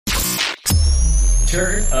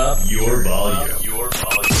Turn up your volume.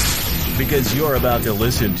 Because you're about to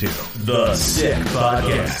listen to The Sick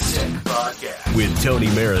Podcast with Tony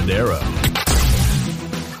Marinaro.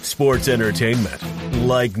 Sports entertainment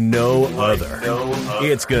like no other.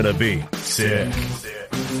 It's gonna be sick.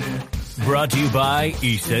 Brought to you by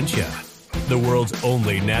Essentia, the world's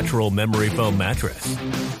only natural memory foam mattress.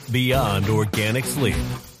 Beyond Organic Sleep.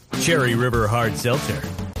 Cherry River Hard Seltzer.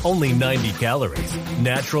 Only 90 calories,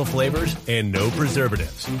 natural flavors, and no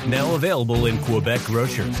preservatives. Now available in Quebec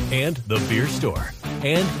grocers and the beer store.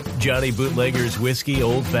 And Johnny Bootlegger's Whiskey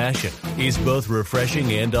Old Fashioned is both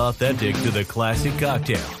refreshing and authentic to the classic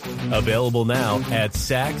cocktail. Available now at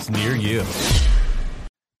Saks near you.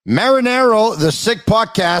 Marinaro, the Sick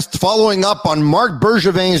Podcast, following up on Marc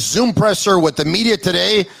Bergevin's Zoom presser with the media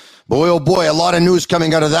today. Boy, oh boy, a lot of news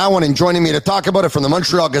coming out of that one. And joining me to talk about it from the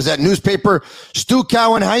Montreal Gazette newspaper, Stu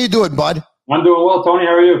Cowan. How you doing, bud? I'm doing well, Tony.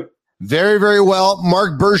 How are you? Very, very well.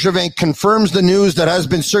 Marc Bergevin confirms the news that has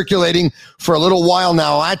been circulating for a little while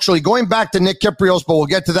now. Actually, going back to Nick Kypreos, but we'll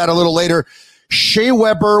get to that a little later. Shea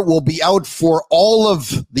Weber will be out for all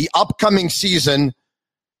of the upcoming season,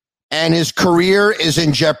 and his career is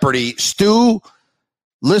in jeopardy. Stu,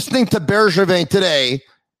 listening to Bergevin today,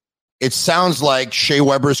 it sounds like Shea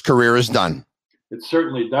Weber's career is done. It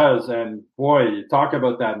certainly does. And boy, you talk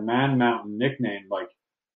about that Man Mountain nickname. Like,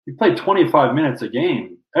 he played 25 minutes a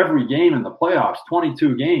game, every game in the playoffs,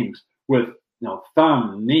 22 games with,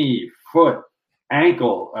 thumb, knee, foot,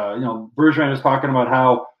 ankle. Bergevin was talking about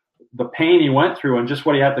how the pain he went through and just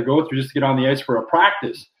what he had to go through just to get on the ice for a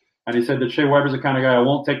practice. And he said that Shea Weber's the kind of guy who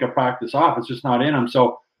won't take a practice off. It's just not in him.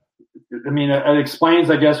 So, it explains,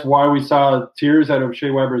 I guess, why we saw tears out of Shea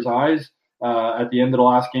Weber's eyes at the end of the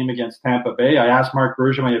last game against Tampa Bay. I asked Marc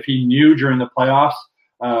Bergevin if he knew during the playoffs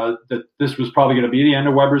that this was probably going to be the end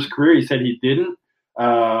of Weber's career. He said he didn't,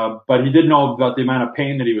 but he did know about the amount of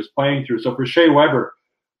pain that he was playing through. So for Shea Weber,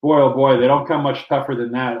 boy, oh boy, they don't come much tougher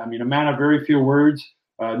than that. I mean, a man of very few words,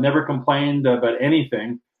 never complained about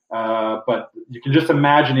anything, but you can just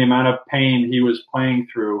imagine the amount of pain he was playing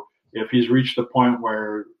through if he's reached the point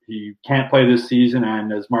where he can't play this season.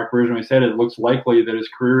 And as Marc Bergevin said, it looks likely that his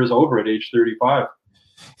career is over at age 35.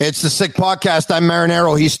 It's the Sick Podcast. I'm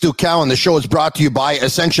Marinaro. He's Stu Cowan. The show is brought to you by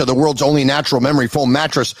Essentia, the world's only natural memory foam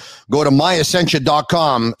mattress. Go to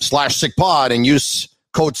myessentia.com/sickpod and use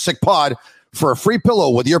code SICKPOD for a free pillow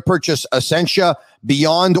with your purchase. Essentia,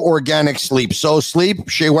 beyond organic sleep. So sleep,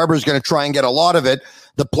 Shea Weber is going to try and get a lot of it.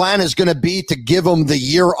 The plan is going to be to give him the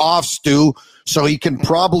year off, Stu, so he can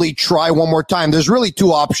probably try one more time. There's really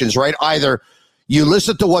two options, right? Either you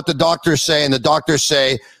listen to what the doctors say, and the doctors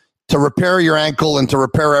say to repair your ankle and to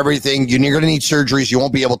repair everything, you're going to need surgeries. You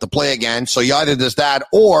won't be able to play again. So he either does that,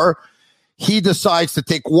 or he decides to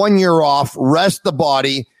take 1 year off, rest the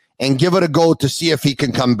body, and give it a go to see if he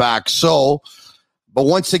can come back. So, but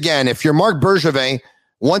once again, if you're Marc Bergevin,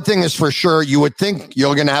 one thing is for sure, you would think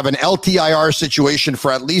you're going to have an LTIR situation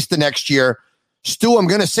for at least the next year. Stu, I'm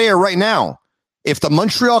going to say it right now. If the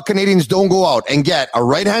Montreal Canadiens don't go out and get a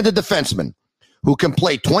right-handed defenseman who can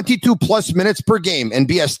play 22-plus minutes per game and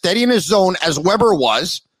be as steady in his zone as Weber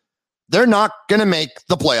was, they're not going to make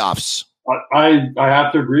the playoffs. I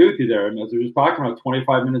have to agree with you there. I mean, as we were just talking about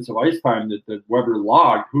 25 minutes of ice time that Weber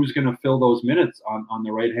logged, who's going to fill those minutes on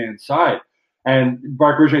the right-hand side? And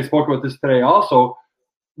Marc Bergevin spoke about this today also.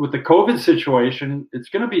 With the COVID situation, it's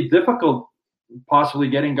going to be difficult possibly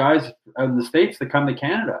getting guys in the States to come to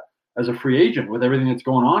Canada as a free agent with everything that's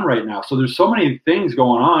going on right now. So there's so many things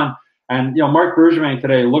going on. And, Marc Bergevin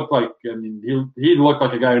today looked like, he looked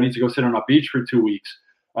like a guy who needs to go sit on a beach for 2 weeks.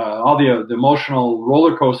 All the emotional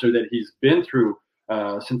roller coaster that he's been through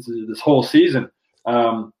since this whole season.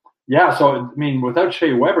 Without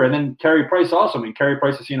Shea Weber, and then Carey Price also. Carey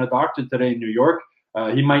Price is seeing a doctor today in New York.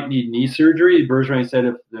 He might need knee surgery. Bergevin said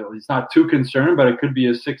if he's not too concerned, but it could be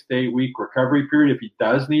a 6 to 8 week recovery period if he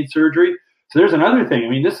does need surgery. So there's another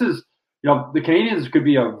thing. This is, the Canadiens could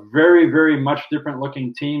be a very, very much different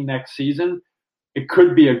looking team next season. It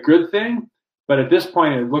could be a good thing, but at this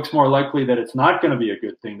point, it looks more likely that it's not going to be a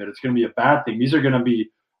good thing, that it's going to be a bad thing. These are going to be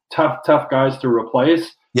tough guys to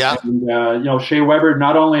replace. Yeah. And, Shea Weber,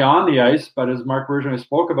 not only on the ice, but as Marc Bergevin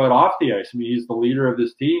spoke about off the ice. He's the leader of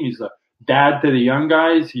this team. He's the dad to the young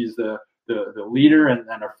guys. He's the leader and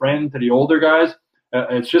a friend to the older guys.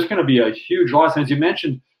 It's just going to be a huge loss. And as you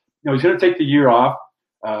mentioned, he's going to take the year off.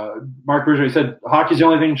 Marc Bergevin said hockey's the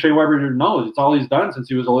only thing Shea Weber knows. It's all he's done since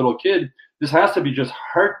he was a little kid. This has to be just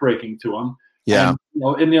heartbreaking to him. Yeah.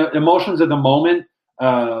 And, in the emotions of the moment,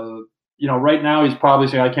 right now he's probably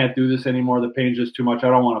saying, I can't do this anymore. The pain's just too much. I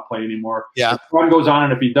don't want to play anymore. Yeah. If time goes on,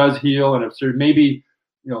 and if he does heal, and if maybe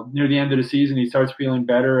near the end of the season, he starts feeling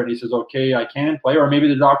better and he says, okay, I can play. Or maybe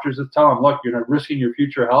the doctors just tell him, look, you're not risking your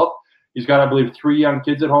future health. He's got, I believe, 3 young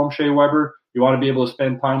kids at home, Shea Weber. You want to be able to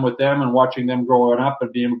spend time with them and watching them growing up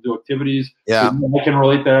and being able to do activities. Yeah. I can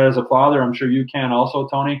relate to that as a father. I'm sure you can also,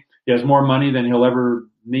 Tony. He has more money than he'll ever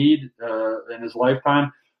need in his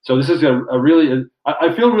lifetime. So this is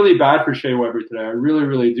I feel really bad for Shea Weber today. I really,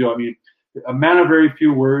 really do. I mean, a man of very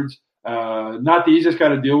few words, not the easiest guy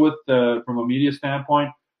to deal with from a media standpoint,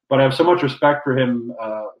 but I have so much respect for him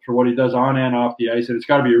for what he does on and off the ice. And it's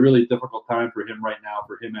got to be a really difficult time for him right now,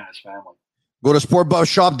 for him and his family. Go to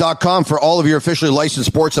sportbuffshop.com for all of your officially licensed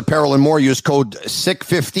sports apparel and more. Use code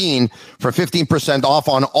SICK15 for 15% off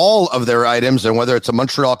on all of their items. And whether it's a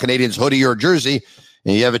Montreal Canadiens hoodie or jersey,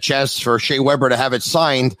 and you have a chance for Shea Weber to have it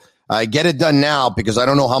signed, get it done now, because I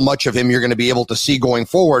don't know how much of him you're going to be able to see going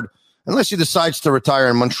forward, unless he decides to retire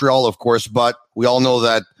in Montreal, of course. But we all know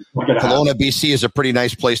that Kelowna, BC is a pretty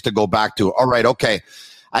nice place to go back to. All right, okay.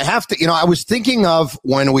 I have to, I was thinking of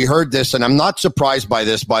when we heard this, and I'm not surprised by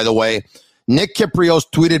this, by the way. Nick Kypreos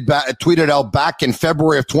tweeted out back in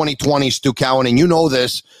February of 2020, Stu Cowan, and you know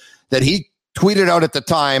this, that he tweeted out at the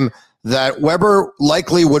time that Weber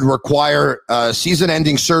likely would require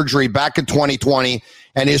season-ending surgery back in 2020,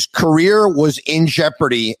 and his career was in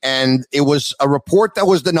jeopardy. And it was a report that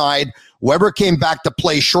was denied. Weber came back to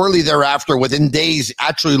play shortly thereafter, within days,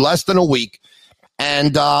 actually less than a week.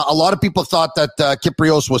 And a lot of people thought that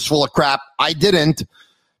Kypreos was full of crap. I didn't,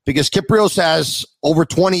 because Kypreos has over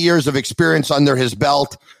 20 years of experience under his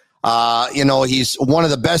belt. He's one of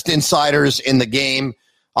the best insiders in the game.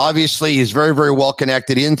 Obviously, he's very, very well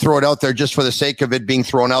connected. He didn't throw it out there just for the sake of it being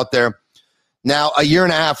thrown out there. Now, a year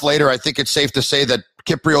and a half later, I think it's safe to say that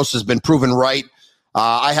Kypreos has been proven right.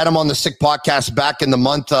 I had him on the Sick podcast back in the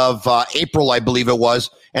month of April, I believe it was.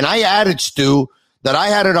 And I added, Stu, that I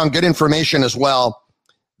had it on good information as well,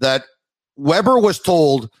 that Weber was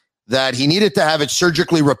told that he needed to have it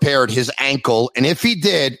surgically repaired, his ankle. And if he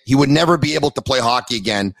did, he would never be able to play hockey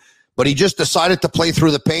again. But he just decided to play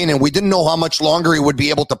through the pain, and we didn't know how much longer he would be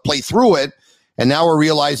able to play through it. And now we're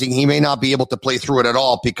realizing he may not be able to play through it at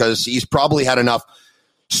all, because he's probably had enough.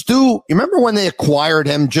 Stu, you remember when they acquired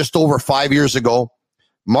him just over 5 years ago?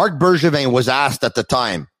 Marc Bergevin was asked at the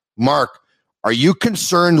time, Mark, are you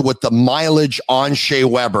concerned with the mileage on Shea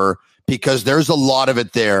Weber? Because there's a lot of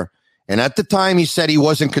it there. And at the time, he said he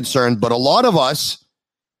wasn't concerned. But a lot of us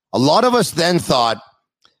then thought,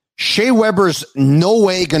 Shea Weber's no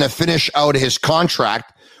way going to finish out his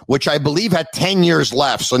contract, which I believe had 10 years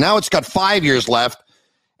left. So now it's got 5 years left.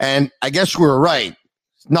 And I guess we were right.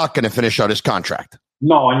 He's not going to finish out his contract.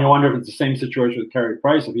 No, and you wonder if it's the same situation with Carey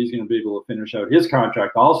Price, if he's going to be able to finish out his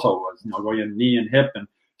contract also, was, going in knee and hip. And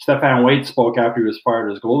Stefan Waite spoke after he was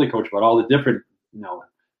fired as goalie coach about all the different,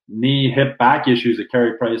 knee, hip, back issues that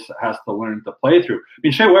Carey Price has to learn to play through. I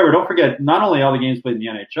mean, Shea Weber, don't forget, not only all the games played in the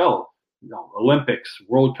NHL, Olympics,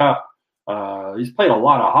 World Cup, he's played a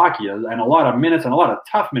lot of hockey and a lot of minutes and a lot of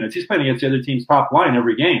tough minutes. He's playing against the other team's top line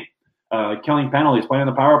every game, killing penalties, playing on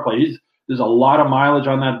the power play. There's a lot of mileage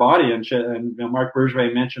on that body, and Marc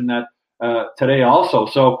Bergevin mentioned that today also.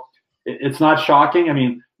 So it's not shocking. I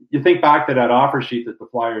mean, you think back to that offer sheet that the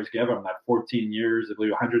Flyers gave him, that 14 years, I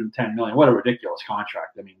believe $110 million. What a ridiculous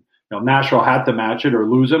contract. I mean, Nashville had to match it or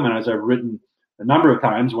lose him. And as I've written a number of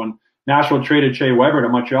times, when Nashville traded Shea Weber to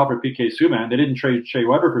Montreal for PK Subban, they didn't trade Shea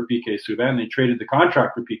Weber for PK Subban. They traded the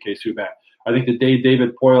contract for PK Subban. I think the day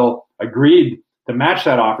David Poile agreed to match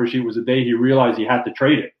that offer sheet was the day he realized he had to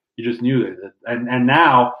trade it. He just knew that. And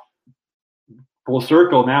now, full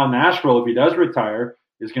circle, now Nashville, if he does retire,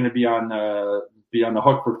 is going to be on the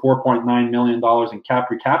hook for $4.9 million in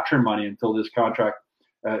cap recapture money until this contract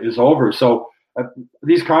is over. So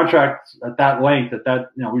these contracts at that length,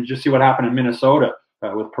 we just see what happened in Minnesota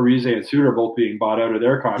with Parise and Suter both being bought out of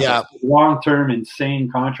their contracts. Yeah. Long-term,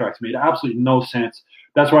 insane contracts made absolutely no sense.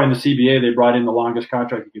 That's why in the CBA they brought in the longest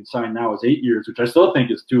contract you can sign now is 8 years, which I still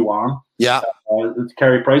think is too long. Yeah, it's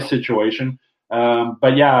Carey Price situation.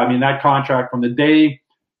 But yeah, I mean that contract from the day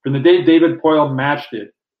David Poile matched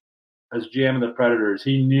it as GM of the Predators,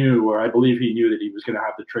 he knew, or I believe he knew, that he was going to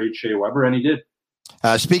have to trade Shea Weber, and he did.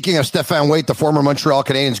 Speaking of Stefan Waite, the former Montreal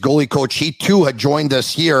Canadiens goalie coach, he too had joined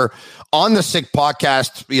us here on the Sick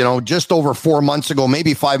podcast, just over 4 months ago,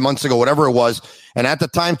 maybe 5 months ago, whatever it was. And at the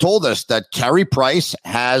time told us that Carey Price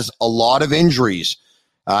has a lot of injuries,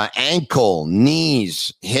 ankle,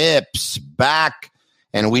 knees, hips, back.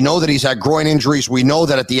 And we know that he's had groin injuries. We know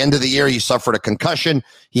that at the end of the year, he suffered a concussion.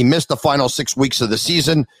 He missed the final 6 weeks of the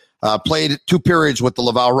season, played 2 periods with the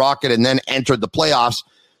Laval Rocket, and then entered the playoffs.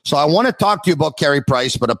 So I want to talk to you about Carey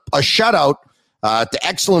Price, but a shout out The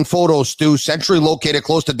excellent photos, Stu, centrally located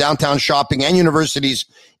close to downtown shopping and universities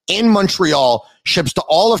in Montreal, ships to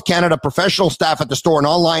all of Canada, professional staff at the store and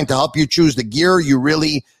online to help you choose the gear you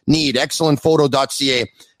really need.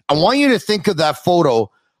 Excellentphoto.ca. I want you to think of that photo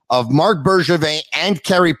of Marc Bergevin and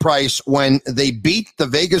Carey Price when they beat the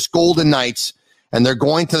Vegas Golden Knights and they're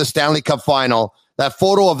going to the Stanley Cup final. That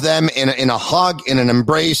photo of them in a hug, in an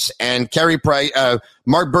embrace, and Carey Price,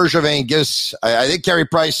 Marc Bergevin gives, I think, Carey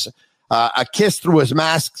Price a kiss through his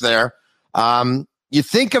mask there. You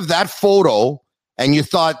think of that photo and you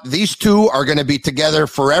thought these two are going to be together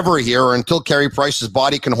forever here or until Carey Price's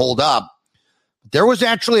body can hold up. There was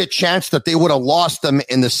actually a chance that they would have lost them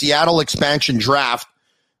in the Seattle expansion draft,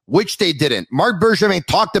 which they didn't. Marc Bergevin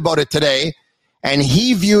talked about it today, and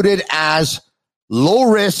he viewed it as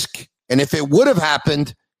low risk, and if it would have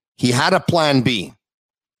happened, he had a plan B.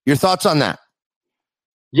 Your thoughts on that?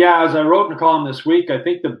 Yeah, as I wrote in a column this week, I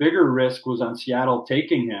think the bigger risk was on Seattle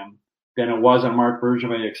taking him than it was on Marc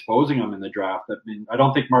Bergevin exposing him in the draft. I mean, I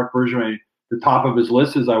don't think Marc Bergevin, the top of his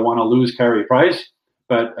list is I want to lose Carey Price.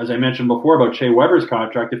 But as I mentioned before about Shea Weber's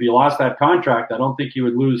contract, if he lost that contract, I don't think he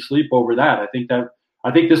would lose sleep over that.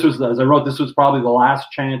 I think this was, as I wrote, this was probably the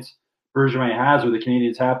last chance Bergevin has, or the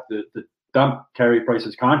Canadians have, to dump Carey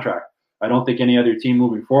Price's contract. I don't think any other team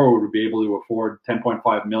moving forward would be able to afford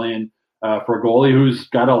 $10.5 million for a goalie who's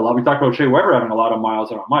got a lot. We talked about Shea Weber having a lot of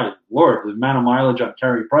miles. My Lord, the amount of mileage on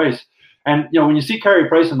Carey Price. And, when you see Carey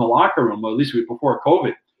Price in the locker room, well, at least before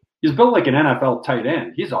COVID, he's built like an NFL tight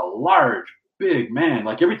end. He's a large, big man.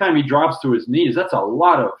 Like every time he drops to his knees, that's a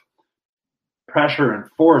lot of pressure and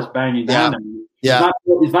force banging down him. Yeah.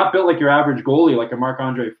 He's not built like your average goalie, like a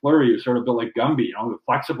Marc-Andre Fleury, who's sort of built like Gumby, the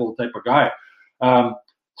flexible type of guy.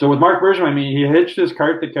 So with Marc Bergevin, I mean, he hitched his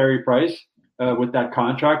cart to Carey Price with that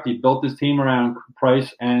contract. He built his team around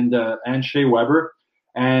Price and Shea Weber.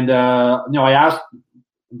 And I asked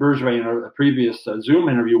Bergevin in a previous Zoom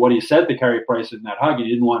interview what he said to Carey Price in that hug. He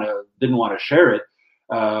didn't want to share it,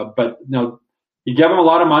 but he gave him a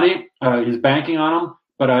lot of money. He's banking on him.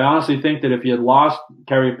 But I honestly think that if he had lost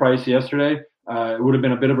Carey Price yesterday, it would have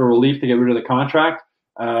been a bit of a relief to get rid of the contract.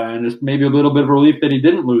 And it's maybe a little bit of relief that he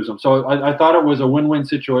didn't lose him. So I thought it was a win-win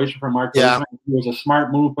situation for Marc Bergevin. It was a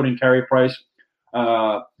smart move putting Carey Price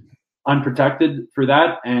unprotected for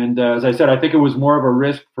that. And as I said, I think it was more of a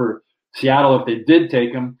risk for Seattle if they did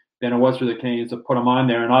take him than it was for the Canadians to put him on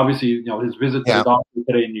there. And obviously, his visit to the doctor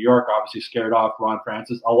today in New York obviously scared off Ron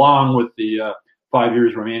Francis, along with the 5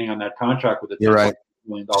 years remaining on that contract with the $10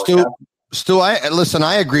 million cap. Stu,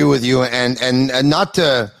 I agree with you, and not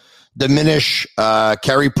to diminish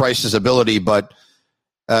Carey Price's ability, but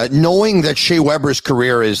knowing that Shea Weber's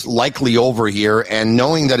career is likely over here and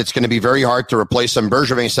knowing that it's going to be very hard to replace him,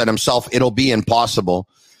 Bergevin said himself, it'll be impossible.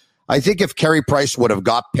 I think if Carey Price would have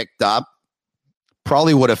got picked up,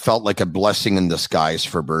 probably would have felt like a blessing in disguise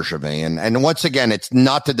for Bergevin. And once again, it's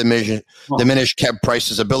not to diminish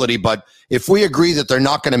Price's ability, but if we agree that they're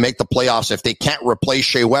not going to make the playoffs, if they can't replace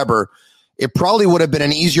Shea Weber, it probably would have been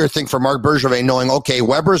an easier thing for Marc Bergevin knowing, okay,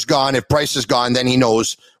 Weber's gone. If Price is gone, then he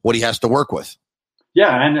knows what he has to work with.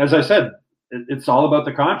 Yeah, and as I said, it's all about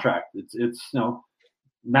the contract. It's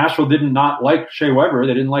Nashville did not like Shea Weber.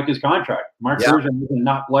 They didn't like his contract. Marc Bergevin did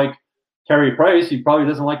not like Carey Price. He probably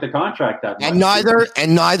doesn't like the contract that much.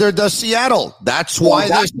 And neither does Seattle. That's why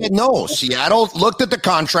they said no. Seattle looked at the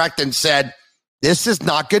contract and said, this is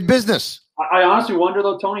not good business. I honestly wonder,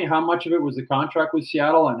 though, Tony, how much of it was the contract with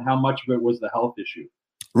Seattle and how much of it was the health issue.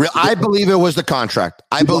 I believe it was the contract.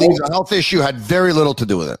 I believe the health issue had very little to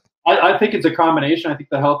do with it. I think it's a combination. I think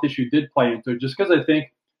the health issue did play into it, just because I think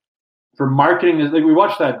for marketing, like we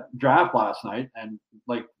watched that draft last night, and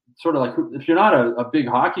if you're not a big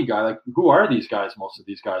hockey guy, like who are these guys? Most of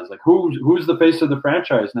these guys, like who's the face of the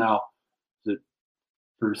franchise now? Is it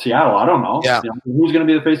for Seattle? I don't know. Yeah. Who's going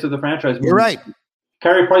to be the face of the franchise? You're right.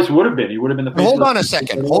 Carey Price would have been. He would have been the face. Hold on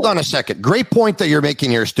a second. Great point that you're making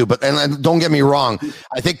here, Stu. But and don't get me wrong.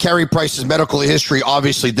 I think Carey Price's medical history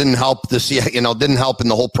obviously didn't help didn't help in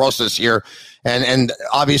the whole process here, and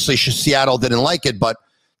obviously Seattle didn't like it. But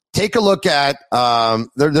take a look at there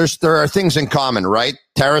are things in common, right?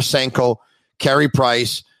 Tarasenko, Carey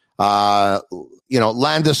Price,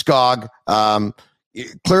 Landeskog.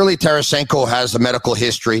 Clearly, Tarasenko has a medical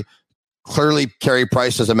history. Clearly, Carey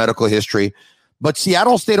Price has a medical history. But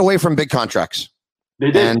Seattle stayed away from big contracts. They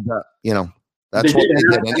did. And, that's what they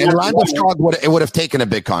did. And Landeskog would have taken a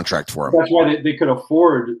big contract for him. That's why they could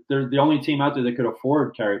afford – they're the only team out there that could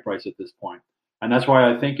afford Carey Price at this point. And that's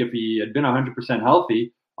why I think if he had been 100%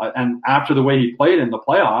 healthy and after the way he played in the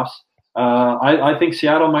playoffs, I think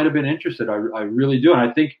Seattle might have been interested. I really do. And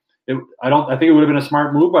I think I think it would have been a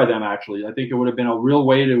smart move by them, actually. I think it would have been a real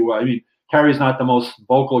way to, Carey's not the most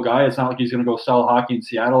vocal guy. It's not like he's going to go sell hockey in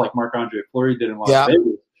Seattle like Marc-Andre Fleury did in Las Vegas.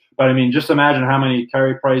 But, just imagine how many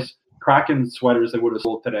Carey Price Kraken sweaters they would have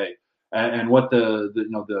sold today, and what the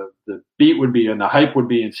beat would be and the hype would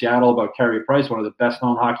be in Seattle about Carey Price, one of the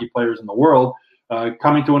best-known hockey players in the world,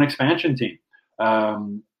 coming to an expansion team.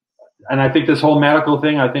 And I think this whole medical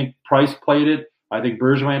thing, I think Price played it. I think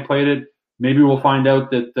Bergevin played it. Maybe we'll find out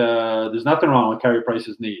that there's nothing wrong with Carey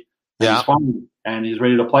Price's knee. He's fine, and he's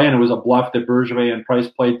ready to play, and it was a bluff that Bergevin and Price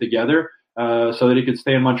played together so that he could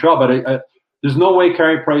stay in Montreal. But there's no way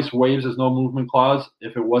Carey Price waives his no movement clause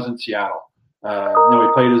if it wasn't Seattle. He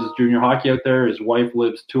played his junior hockey out there. His wife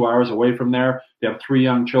lives 2 hours away from there. They have 3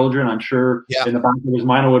 young children. I'm sure in the back of his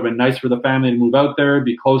mind it would have been nice for the family to move out there,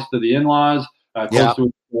 be close to the in-laws, close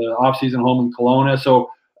to the off-season home in Kelowna. So,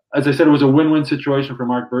 as I said, it was a win-win situation for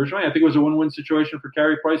Marc Bergevin. I think it was a win-win situation for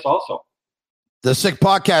Carey Price also. The Sick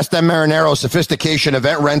Podcast, M. Marinero, Sophistication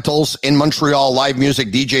Event Rentals in Montreal, live music,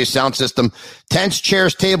 DJ sound system, tents,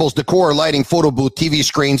 chairs, tables, decor, lighting, photo booth, TV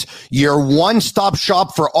screens. Your one-stop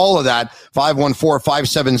shop for all of that.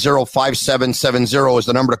 514-570-5770 is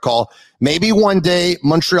the number to call. Maybe one day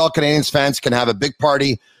Montreal Canadiens fans can have a big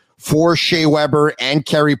party for Shea Weber and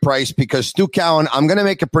Carey Price, because Stu Cowan, I'm going to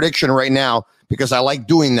make a prediction right now because I like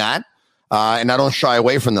doing that, and I don't shy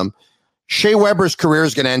away from them. Shea Weber's career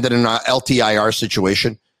is going to end in an LTIR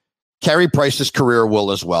situation. Carey Price's career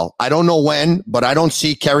will as well. I don't know when, but I don't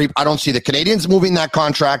see the Canadiens moving that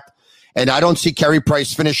contract, and I don't see Carey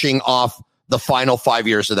Price finishing off the final 5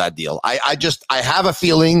 years of that deal. I have a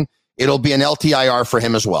feeling it'll be an LTIR for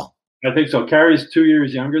him as well. I think so. Carey's 2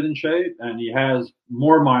 years younger than Shea, and he has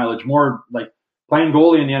more mileage, more like playing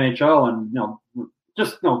goalie in the NHL, and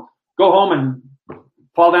go home and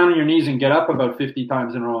fall down on your knees and get up about 50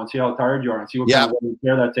 times in a row and see how tired you are and see what kind of wear and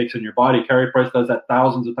tear that takes on your body. Carey Price does that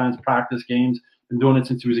thousands of times, practice games, been doing it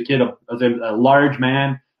since he was a kid, as a large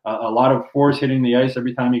man, a lot of force hitting the ice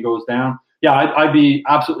every time he goes down. Yeah, I'd be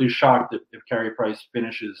absolutely shocked if Carey Price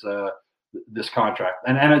finishes this contract.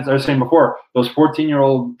 And as I was saying before, those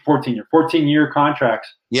 14-year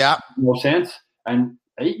contracts make no sense. And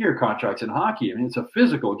 8-year contracts in hockey, it's a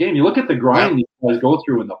physical game. You look at the grind these guys go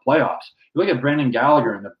through in the playoffs. You look at Brendan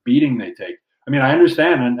Gallagher and the beating they take. I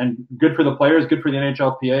understand, and good for the players, good for the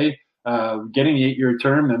NHLPA, getting the 8-year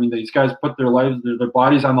term. These guys put their lives, their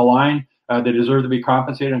bodies on the line. They deserve to be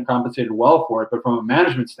compensated and compensated well for it. But from a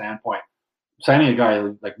management standpoint, signing a guy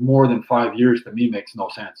like more than 5 years to me makes no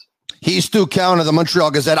sense. He's Stu Cowan of the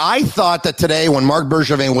Montreal Gazette. I thought that today when Marc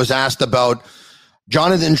Bergevin was asked about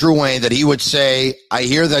Jonathan Drouin, that he would say, I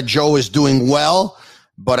hear that Joe is doing well,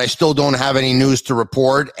 but I still don't have any news to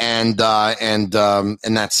report, and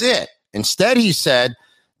that's it. Instead, he said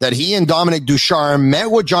that he and Dominic Ducharme met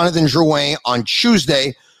with Jonathan Drouin on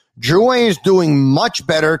Tuesday. Drouin is doing much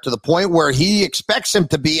better, to the point where he expects him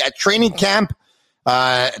to be at training camp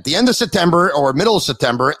at the end of September or middle of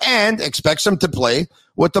September, and expects him to play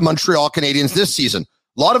with the Montreal Canadiens this season.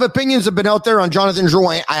 A lot of opinions have been out there on Jonathan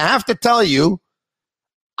Drouin. I have to tell you,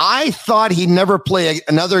 I thought he'd never play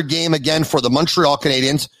another game again for the Montreal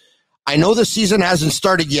Canadiens. I know the season hasn't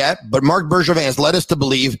started yet, but Marc Bergevin has led us to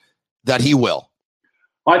believe that he will.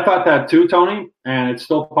 I thought that too, Tony, and it's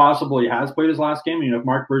still possible he has played his last game. If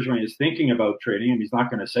Marc Bergevin is thinking about trading him, he's not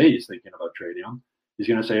going to say he's thinking about trading him. He's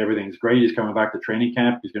going to say everything's great. He's coming back to training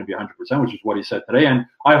camp. He's going to be 100%, which is what he said today, and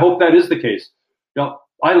I hope that is the case.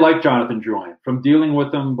 I like Jonathan Drouin. From dealing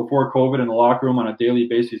with him before COVID in the locker room on a daily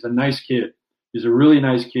basis, he's a nice kid. He's a really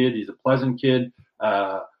nice kid. He's a pleasant kid.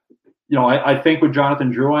 I think with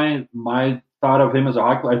Jonathan Drouin, my thought of him as a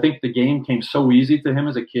hockey player, I think the game came so easy to him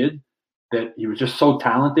as a kid that he was just so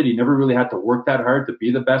talented. He never really had to work that hard to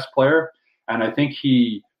be the best player. And I think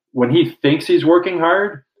when he thinks he's working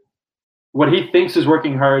hard, what he thinks is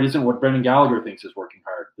working hard isn't what Brendan Gallagher thinks is working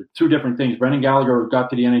hard. They're two different things. Brendan Gallagher got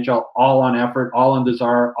to the NHL all on effort, all on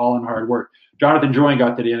desire, all on hard work. Jonathan Drouin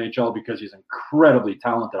got to the NHL because he's an incredibly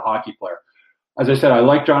talented hockey player. As I said, I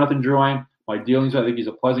like Jonathan Drouin. My dealings, I think he's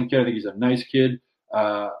a pleasant kid. I think he's a nice kid.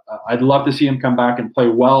 I'd love to see him come back and play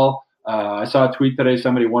well. I saw a tweet today,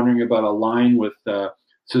 somebody wondering about a line with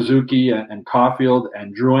Suzuki and Caulfield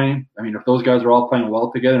and Drouin. If those guys are all playing well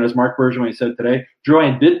together, and as Marc Bergevin said today,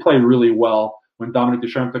 Drouin did play really well when Dominic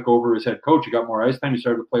Ducharme took over as head coach. He got more ice time. He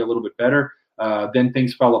started to play a little bit better. Then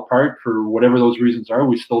things fell apart for whatever those reasons are.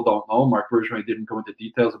 We still don't know. Marc Bergevin didn't go into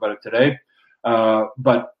details about it today.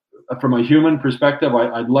 But from a human perspective,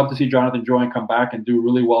 I'd love to see Jonathan Drouin come back and do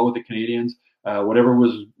really well with the Canadiens. Whatever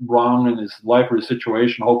was wrong in his life or his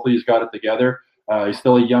situation, hopefully he's got it together. He's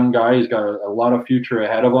still a young guy. He's got a lot of future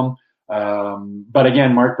ahead of him. But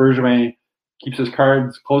again, Marc Bergevin keeps his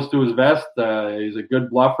cards close to his vest. He's a good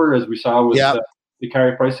bluffer, as we saw with the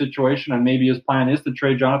Carey Price situation. And maybe his plan is to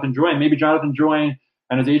trade Jonathan Drouin. Maybe Jonathan Drouin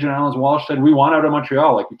and his agent Alan Walsh said, we want out of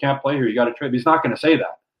Montreal. Like, we can't play here. You got to trade. But he's not going to say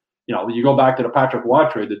that. You go back to the Patrick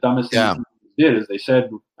Waugh trade. The dumbest thing he did is they said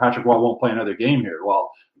Patrick Waugh won't play another game here.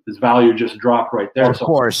 Well, his value just dropped right there. Of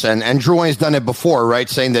course. And Drouin's done it before, right?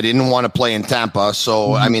 Saying that he didn't want to play in Tampa.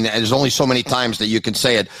 So, I mean, there's only so many times that you can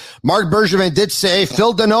say it. Marc Bergevin did say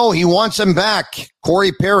Phil Deneau, he wants him back.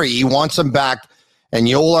 Corey Perry, he wants him back. And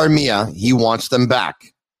Yoel Armia, he wants them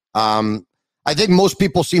back. I think most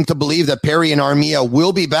people seem to believe that Perry and Armia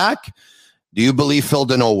will be back. Do you believe Phil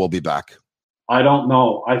Deneau will be back? I don't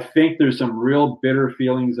know. I think there's some real bitter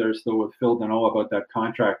feelings there still with Phil Deneau about that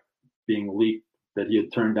contract being leaked, that he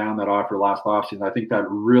had turned down that offer last offseason. I think that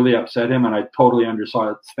really upset him, and I totally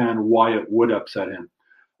understand why it would upset him.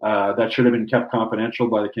 That should have been kept confidential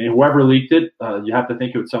by the Canadians. Whoever leaked it, you have to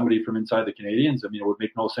think it was somebody from inside the Canadians. I mean, it would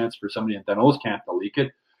make no sense for somebody in Deneau's camp to leak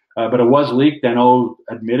it. But it was leaked. Deneau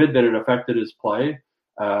admitted that it affected his play.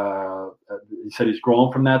 He said he's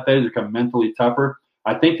grown from that day. He's become mentally tougher.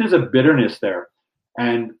 I think there's a bitterness there.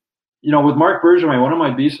 And, with Marc Bergevin, one of my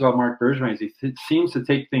beefs about Marc Bergevin is he seems to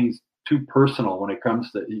take things too personal when it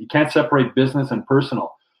comes to, you can't separate business and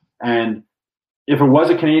personal. And if it was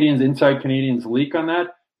a inside Canadians leak on that,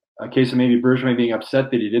 a case of maybe Bergevin being upset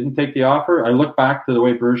that he didn't take the offer. I look back to the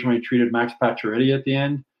way Bergevin treated Max Pacioretty at the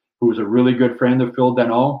end, who was a really good friend of Phil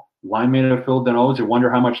Deneau, line mate of Phil Deneau's. You wonder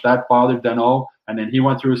how much that bothered Deneau. And then he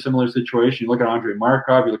went through a similar situation. You look at Andrei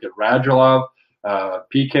Markov, you look at Radulov,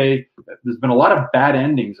 PK. There's been a lot of bad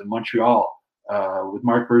endings in Montreal with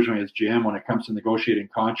Marc Bergevin as GM when it comes to negotiating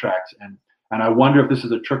contracts. And I wonder if this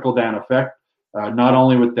is a trickle-down effect, not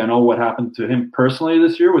only with Deneau, what happened to him personally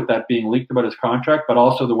this year with that being leaked about his contract, but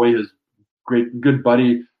also the way his good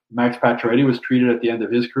buddy Max Pacioretty was treated at the end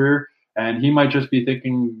of his career. And he might just be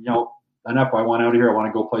thinking, enough, I want out of here. I want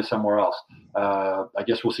to go play somewhere else. I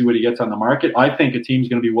guess we'll see what he gets on the market. I think a team's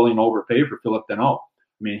going to be willing to overpay for Phillip Deneau.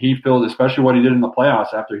 I mean, he filled, especially what he did in the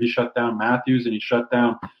playoffs after he shut down Matthews and he shut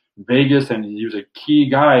down Vegas, and he was a key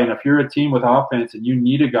guy. And if you're a team with offense and you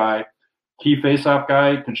need a guy, key faceoff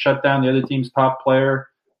guy, can shut down the other team's top player,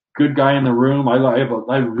 good guy in the room. I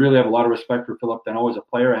really have a lot of respect for Phillip Deneau as a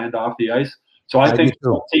player and off the ice. So I think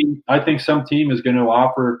some team is going to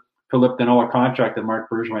offer Phillip Deneau a contract that Marc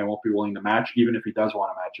Bergevin won't be willing to match, even if he does want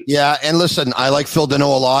to match it. Yeah, and listen, I like Phil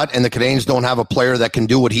Deneau a lot, and the Canadiens don't have a player that can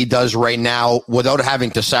do what he does right now without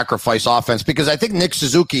having to sacrifice offense, because I think Nick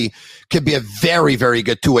Suzuki could be a very, very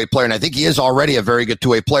good two-way player, and I think he is already a very good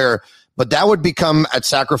two-way player, but that would become at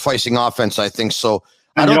sacrificing offense, I think. So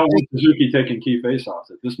I don't think Suzuki taking key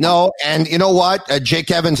faceoffs at this point. No, and you know what? Jake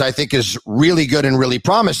Evans, I think, is really good and really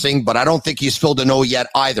promising, but I don't think he's Phil Deneau yet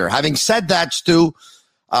either. Having said that, Stu,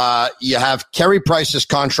 you have Carey Price's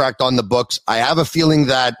contract on the books. I have a feeling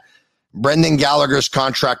that Brendan Gallagher's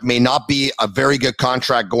contract may not be a very good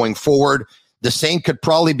contract going forward. The same could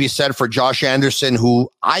probably be said for Josh Anderson,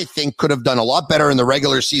 who I think could have done a lot better in the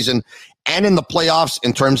regular season and in the playoffs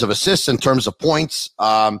in terms of assists, in terms of points,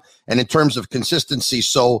 and in terms of consistency.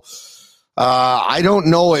 So I don't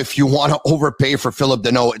know if you want to overpay for Phillip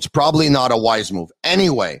Deneau. It's probably not a wise move.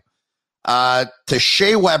 Anyway, to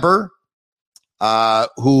Shea Weber,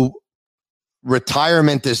 who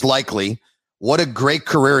retirement is likely. What a great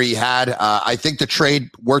career he had. I think the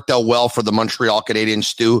trade worked out well for the Montreal Canadiens,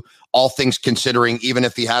 Stu, all things considering, even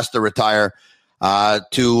if he has to retire.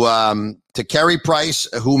 To Carey Price,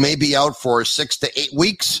 who may be out for 6 to 8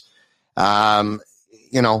 weeks.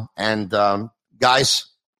 Guys,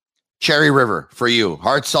 Cherry River for you.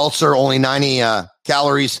 Hard seltzer, only 90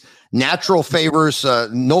 calories, natural flavors,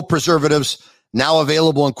 no preservatives. Now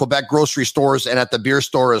available in Quebec grocery stores and at the beer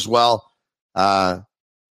store as well. I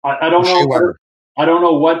don't know. I don't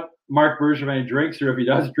know what Marc Bergevin drinks or if he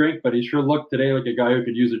does drink, but he sure looked today like a guy who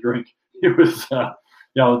could use a drink. It was,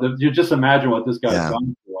 you just imagine what this guy's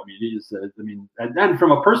gone through. I mean, and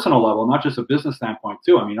from a personal level, not just a business standpoint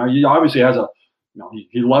too. I mean, he obviously has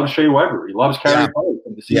he loves Shea Weber. He loves Carey Price.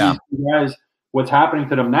 And to see these two guys, what's happening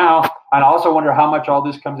to them now. And I also wonder how much all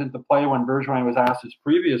this comes into play when Bergevin was asked his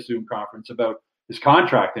previous Zoom conference about his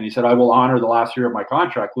contract. And he said, I will honor the last year of my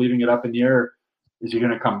contract, leaving it up in the air. Is he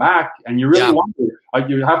going to come back? And you really wonder.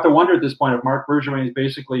 You have to wonder at this point if Marc Bergevin has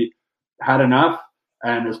basically had enough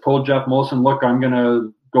and has told Jeff Molson, look, I'm going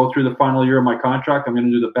to go through the final year of my contract. I'm going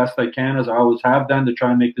to do the best I can, as I always have done, to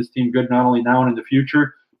try and make this team good, not only now and in the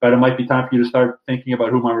future, but it might be time for you to start thinking about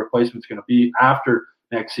who my replacement's going to be after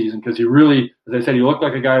next season. Because he really, as I said, he looked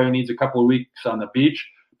like a guy who needs a couple of weeks on the beach,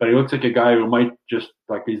 but he looks like a guy who might just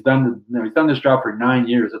like he's done this job for 9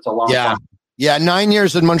 years. It's a long time. Yeah, 9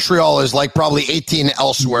 years in Montreal is like probably 18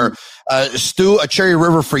 elsewhere. Stu, a Cherry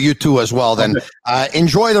River for you too as well. Then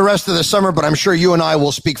enjoy the rest of the summer, but I'm sure you and I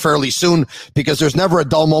will speak fairly soon because there's never a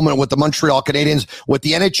dull moment with the Montreal Canadiens with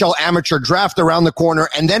the NHL amateur draft around the corner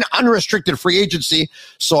and then unrestricted free agency.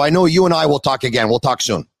 So I know you and I will talk again. We'll talk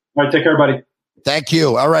soon. All right, take care, buddy. Thank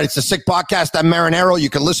you. All right, it's the Sick Podcast. I'm Marinero. You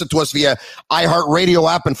can listen to us via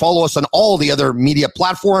iHeartRadio app and follow us on all the other media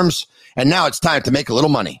platforms. And now it's time to make a little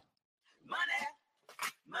money.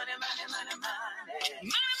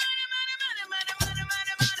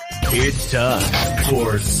 It's time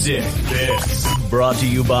for Sick Picks, brought to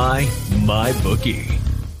you by MyBookie.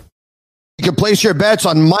 You can place your bets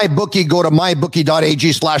on MyBookie. Go to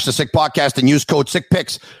mybookie.ag/the Sick Podcast and use code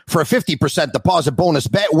SickPicks for a 50% deposit bonus.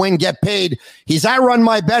 Bet, win, get paid. I run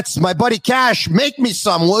my bets. My buddy Cash, make me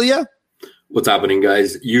some, will you? What's happening,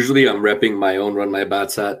 guys? Usually I'm repping my own Run My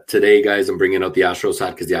Bats hat. Today, guys, I'm bringing out the Astros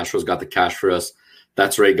hat because the Astros got the cash for us.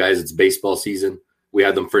 That's right, guys. It's baseball season. We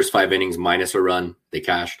had them first 5 innings minus a run. They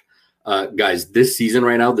cashed. Guys, this season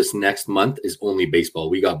right now, this next month is only baseball.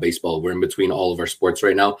 We got baseball. We're in between all of our sports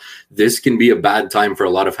right now. This can be a bad time for a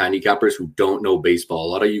lot of handicappers who don't know baseball.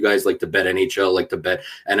 A lot of you guys like to bet NHL, like to bet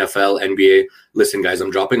NFL, NBA. Listen, guys, I'm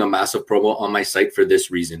dropping a massive promo on my site for this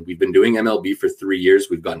reason. We've been doing MLB for 3 years.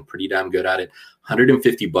 We've gotten pretty damn good at it.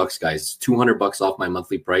 $150, guys. $200 off my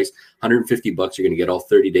monthly price. $150. You're going to get all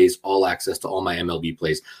 30 days, all access to all my MLB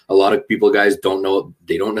plays. A lot of people, guys, don't know.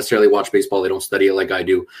 They don't necessarily watch baseball. They don't study it like I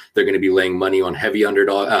do. They're going to be laying money on heavy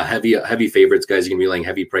underdog, heavy favorites, guys. You're going to be laying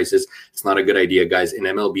heavy prices. It's not a good idea, guys. In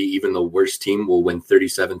MLB, even the worst team will win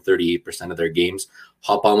 38% of their games.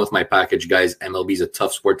 Hop on with my package, guys. MLB is a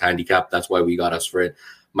tough sport to handicap. That's why we got us for it.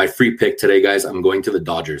 My free pick today, guys, I'm going to the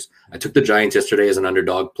Dodgers. I took the Giants yesterday as an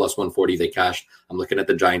underdog, plus 140. They cashed. I'm looking at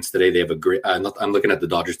the Giants today. They have a great I'm looking at the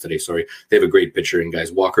Dodgers today, sorry. They have a great pitcher. And,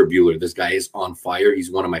 guys, Walker Buehler, this guy is on fire.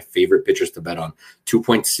 He's one of my favorite pitchers to bet on.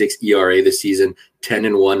 2.6 ERA this season,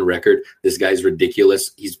 10-1 record. This guy's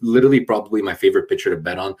ridiculous. He's literally probably my favorite pitcher to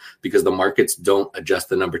bet on because the markets don't adjust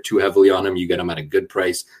the number too heavily on him. You get him at a good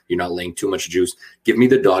price. You're not laying too much juice. Give me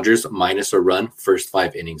the Dodgers minus a run first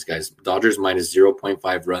 5 innings, guys. Dodgers minus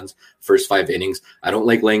 0.5 runs first 5 innings. I don't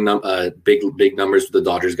like laying big numbers with the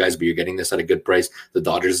Dodgers, guys, but you're getting this at a good price. The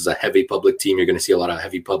Dodgers is a heavy public team. You're going to see a lot of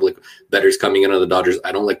heavy public bettors coming in on the Dodgers.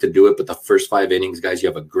 I don't like to do it, but the first 5 innings, guys, you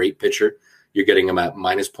have a great pitcher. You're getting them at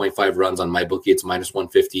minus 0.5 runs on MyBookie. It's minus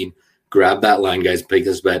 115. Grab that line, guys. Make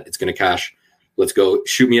this bet. It's going to cash. Let's go.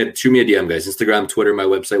 Shoot me a DM, guys. Instagram, Twitter, my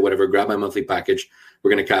website, whatever. Grab my monthly package.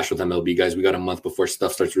 We're going to cash with MLB, guys. We got a month before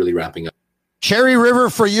stuff starts really ramping up. Cherry River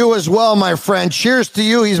for you as well, my friend. Cheers to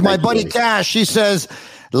you. He's my buddy Cash. He says,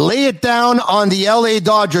 lay it down on the LA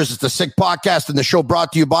Dodgers. It's the Sick Podcast and the show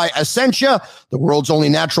brought to you by Essentia, the world's only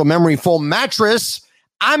natural memory foam mattress.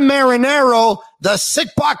 I'm Marinero, the Sick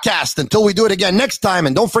Podcast. Until we do it again next time.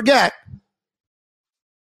 And don't forget,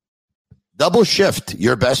 double shift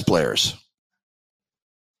your best players.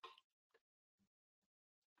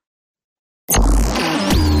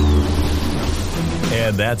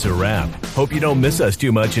 And that's a wrap. Hope you don't miss us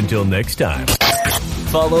too much until next time.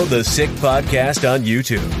 Follow the Sick Podcast on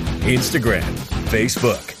YouTube, Instagram,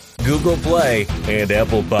 Facebook, Google Play, and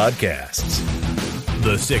Apple Podcasts.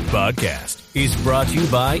 The Sick Podcast is brought to you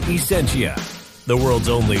by Essentia, the world's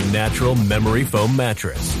only natural memory foam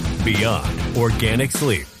mattress. Beyond Organic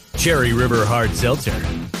Sleep. Cherry River Hard Seltzer.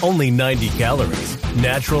 Only 90 calories,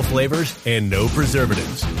 natural flavors, and no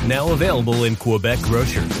preservatives. Now available in Quebec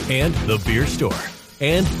grocers and the beer store.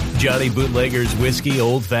 And Johnny Bootlegger's Whiskey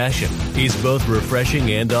Old Fashioned is both refreshing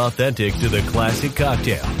and authentic to the classic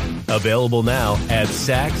cocktail. Available now at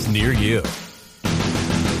Saks near you.